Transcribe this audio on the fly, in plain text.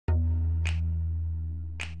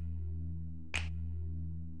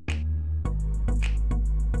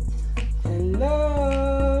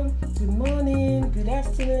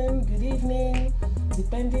afternoon, good evening,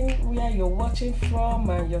 depending where you're watching from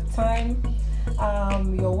and your time.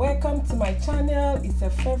 You're welcome to my channel. It's a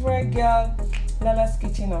favorite girl, Lala's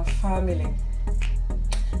Kitchen and Family.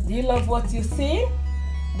 Do you love what you see?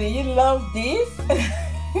 Do you love this?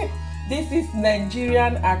 This is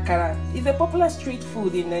Nigerian Akara. It's a popular street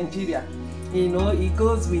food in Nigeria. You know, it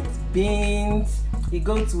goes with beans, it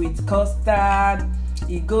goes with custard,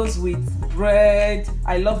 it goes with bread.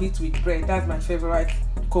 I love it with bread. That's my favorite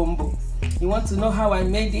combo. You want to know how I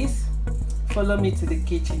made this? Follow me to the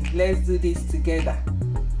kitchen. Let's do this together.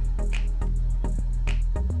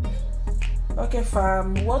 Okay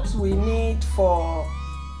fam, what we need for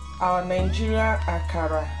our Nigerian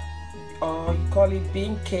Akara, or you call it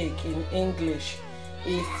bean cake in English,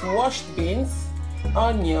 is washed beans,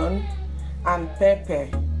 onion and pepper.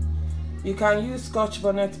 You can use Scotch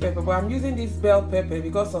bonnet pepper, but I'm using this bell pepper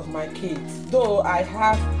because of my kids. Though I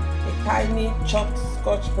have a tiny chopped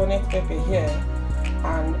Scotch bonnet pepper here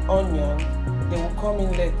and onion, they will come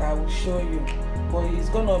in later, I will show you. But it's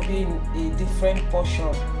gonna be in a different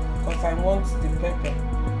portion because I want the pepper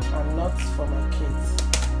and not for my kids.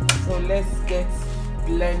 So let's get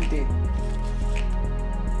blended.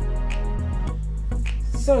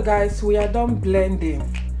 So guys, we are done blending.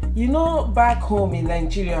 You know, back home in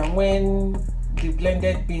Nigeria, when the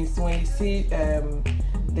blended beans, when you see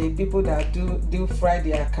the people that do fry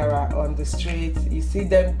the akara on the street, you see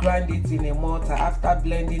them grind it in a mortar after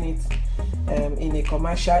blending it in a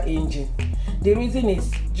commercial engine. The reason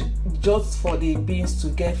is just for the beans to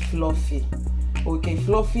get fluffy. Okay,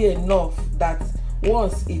 fluffy enough that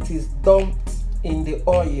once it is dumped in the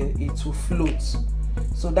oil, it will float.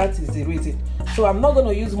 So that is the reason. So I'm not going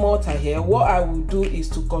to use mortar here. What I will do is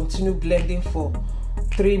to continue blending for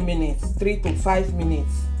 3 to 5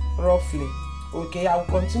 minutes roughly. Okay, I will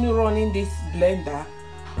continue running this blender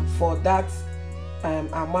for that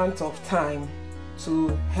amount of time to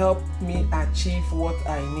help me achieve what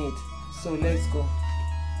I need. So let's go.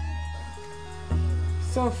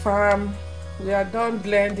 So fam, we are done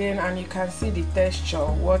blending and you can see the texture,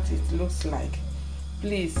 what it looks like.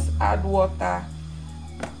 Please add water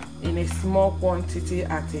in a small quantity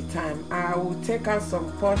at a time. I will take out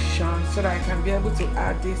some portions so that I can be able to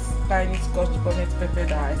add this tiny Scotch bonnet pepper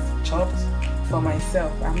that I chopped for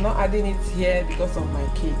myself. I'm not adding it here because of my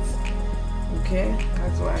kids. Okay,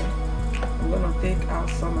 that's why I'm gonna take out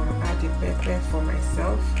some and add the pepper for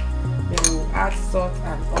myself. Then we'll add salt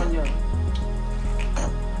and onion.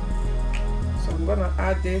 So I'm gonna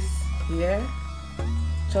add this here,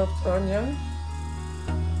 chopped onion,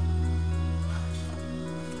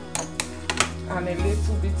 and a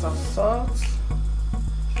little bit of salt.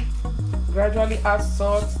 Gradually add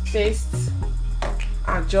salt, taste,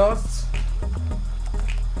 adjust,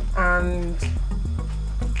 and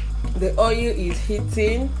the oil is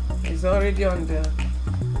heating. It's already on the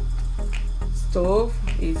stove,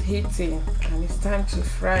 it's heating, and it's time to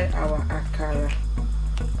fry our akara.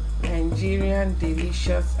 Nigerian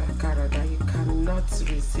delicious akara that you cannot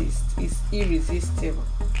resist. It's irresistible.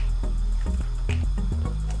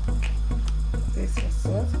 This is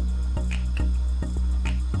salt.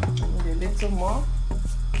 Need a little more.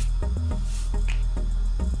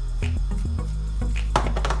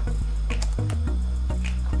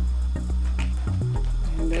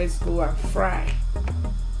 And let's go and fry.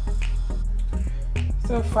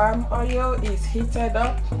 So fam, oil is heated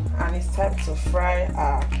up and it's time to fry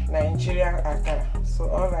our Nigerian akara. So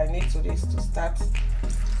all I need to do is to start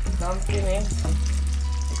dumping it.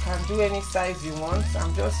 You can do any size you want.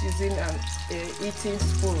 I'm just using an eating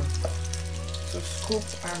spoon to scoop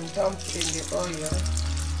and dump in the oil.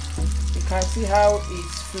 You can see how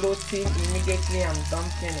it's floating immediately I'm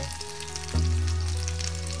dumping it.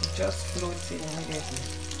 It's just floating immediately.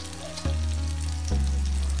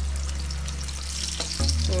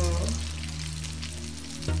 So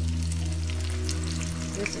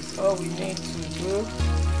this is all we need to do.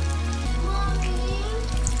 Mommy,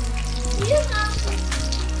 you have to.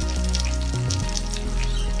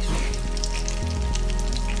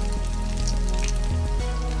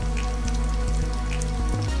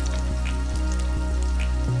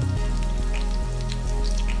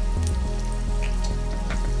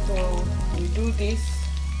 So we do this,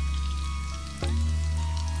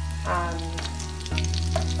 and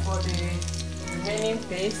for the remaining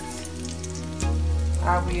paste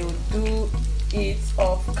I will do it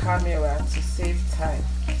off camera to save time.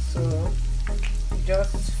 So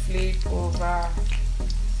just flip over,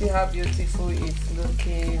 see how beautiful it's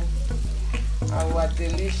looking. Our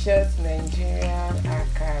delicious Nigerian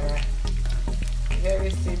akara, very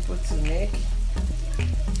simple to make.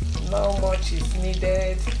 Not much is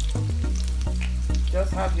needed.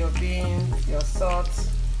 Just have your beans, your salt,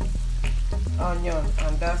 onion,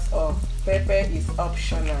 and that's all. Pepper is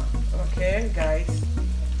optional. Okay, guys.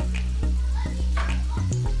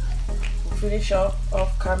 We'll finish up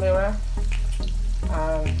off camera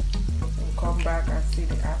and we'll come back and see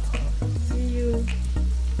the outcome. See you.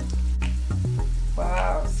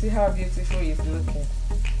 Wow, see how beautiful it's looking.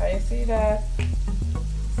 Can you see that?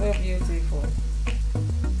 So beautiful.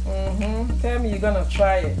 Tell me you're gonna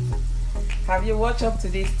try it. Have you watched up to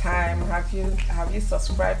this time? Have you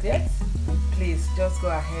subscribed yet? Please just go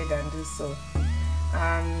ahead and do so.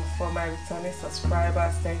 And for my returning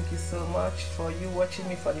subscribers, thank you so much for you watching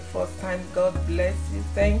me for the first time. God bless you.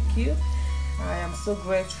 Thank you. I am so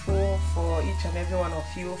grateful for each and every one of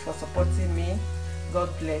you for supporting me. God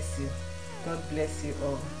bless you. God bless you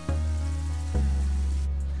all.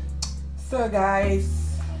 So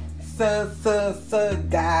guys,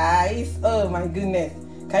 guys, oh my goodness,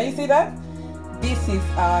 can you see that? This is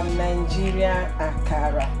our Nigerian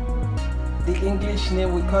Akara. The English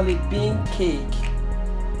name, we call it bean cake.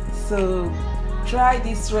 So try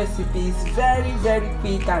this recipe. It's very, very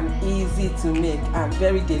quick and easy to make and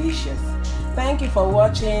very delicious. Thank you for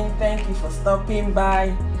watching. Thank you for stopping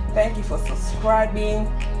by. Thank you for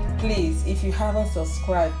subscribing. Please, if you haven't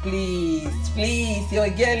subscribed, please, your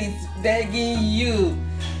girl is begging you,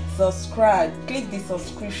 subscribe. Click the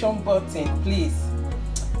subscription button, please,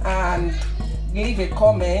 and leave a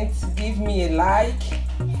comment, give me a like,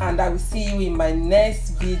 and I will see you in my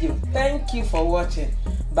next video. Thank you for watching.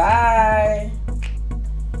 Bye.